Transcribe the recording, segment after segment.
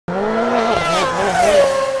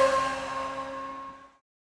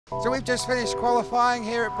So we've just finished qualifying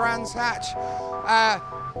here at Brands Hatch.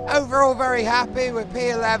 Overall very happy with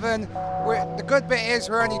P11. The good bit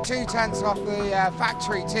is we're only 2/10 off the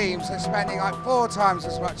factory team, so spending like 4 times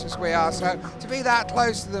as much as we are. So to be that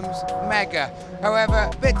close to them's mega.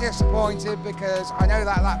 However, a bit disappointed because I know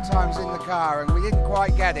that lap time's in the car and we didn't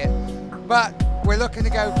quite get it. But we're looking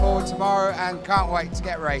to go forward tomorrow and can't wait to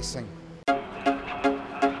get racing.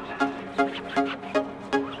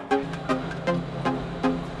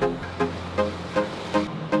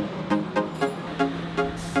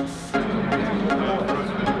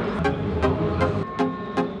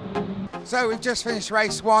 So we've just finished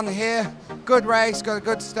race 1 here. Good race, got a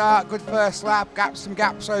good start, good first lap, some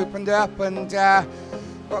gaps opened up, and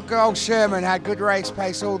good old Sherman had good race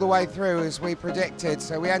pace all the way through as we predicted.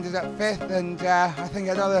 So we ended up 5th, and I think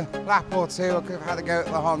another lap or 2 I could have had a go at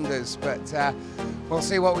the Hondas, but we'll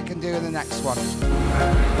see what we can do in the next one.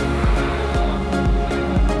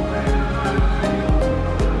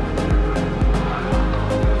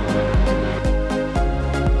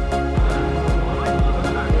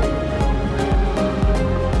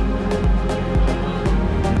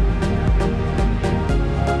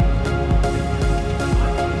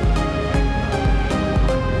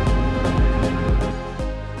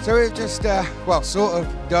 So we've just, well, sort of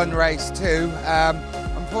done race 2.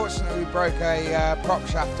 Unfortunately, we broke a prop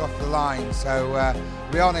shaft off the line. So,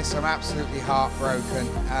 to be honest, I'm absolutely heartbroken.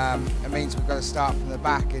 It means we've got to start from the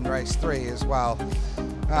back in race 3 as well.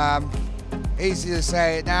 Easy to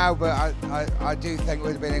say it now, but I do think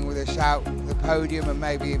we'd have been in with a shout, the podium, and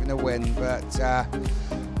maybe even a win. But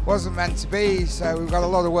wasn't meant to be. So we've got a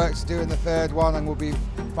lot of work to do in the 3rd one, and we'll be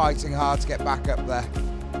fighting hard to get back up there.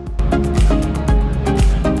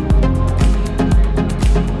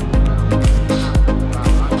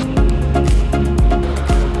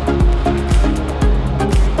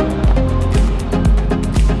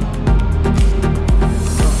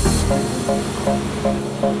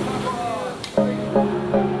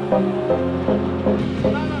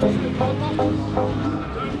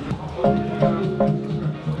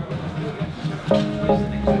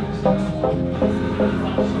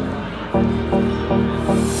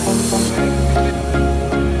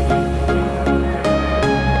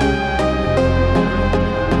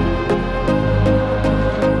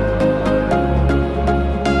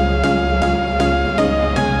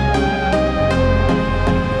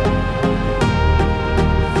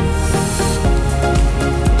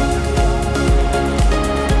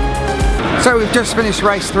 So we've just finished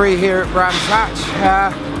race 3 here at Brands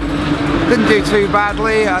Hatch. Didn't do too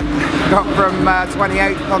badly. I got from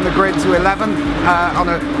 28th on the grid to 11th on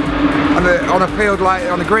a field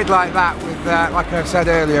on a grid like that with, like I said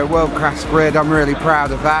earlier, a world-class grid. I'm really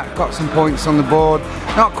proud of that. Got some points on the board.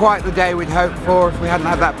 Not quite the day we'd hoped for. If we hadn't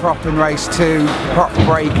had that prop in race 2, prop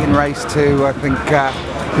break in race 2, I think a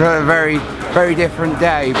very different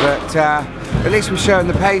day. But at least we've shown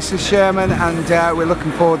the pace of Sherman, and we're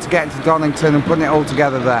looking forward to getting to Donington and putting it all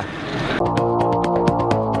together there.